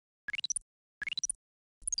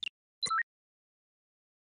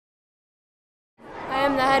I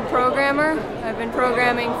am the head programmer. I've been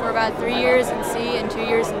programming for about 3 years in C and 2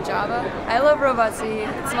 years in Java. I love ROBOTC.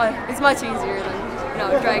 It's much easier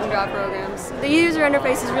than drag and drop programs. The user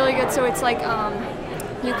interface is really good, so it's like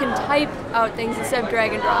you can type out things instead of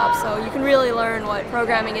drag and drop. So you can really learn what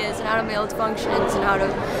programming is and how to build functions and how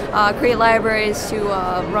to create libraries to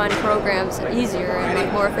run programs easier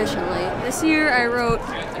and more efficiently. This year I wrote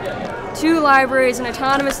 2 libraries, an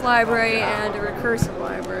autonomous library and a recursive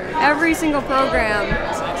library. Every single program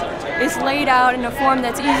is laid out in a form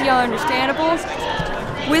that's easy and understandable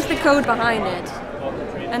with the code behind it.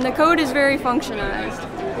 And the code is very functionized.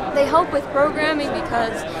 They help with programming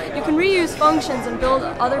because you can reuse functions and build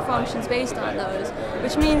other functions based on those,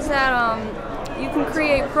 which means that you can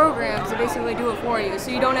create programs that basically do it for you,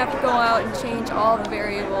 so you don't have to go out and change all the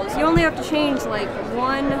variables. You only have to change like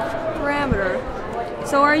one parameter.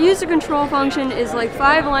 So our user control function is like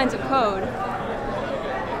 5 lines of code,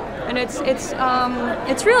 and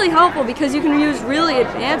it's really helpful because you can use really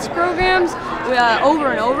advanced programs over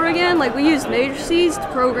and over again. Like we use matrices to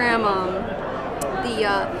program our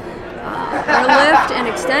lift and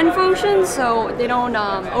extend functions, so they don't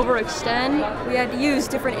overextend. We had to use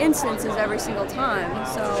different instances every single time,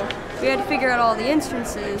 so we had to figure out all the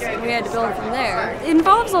instances and we had to build from there. It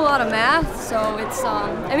involves a lot of math, so it's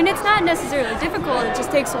it's not necessarily difficult, it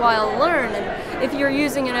just takes a while to learn. And if you're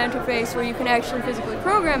using an interface where you can actually physically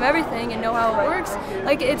program everything and know how it works,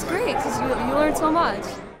 like, it's great because you learn so much.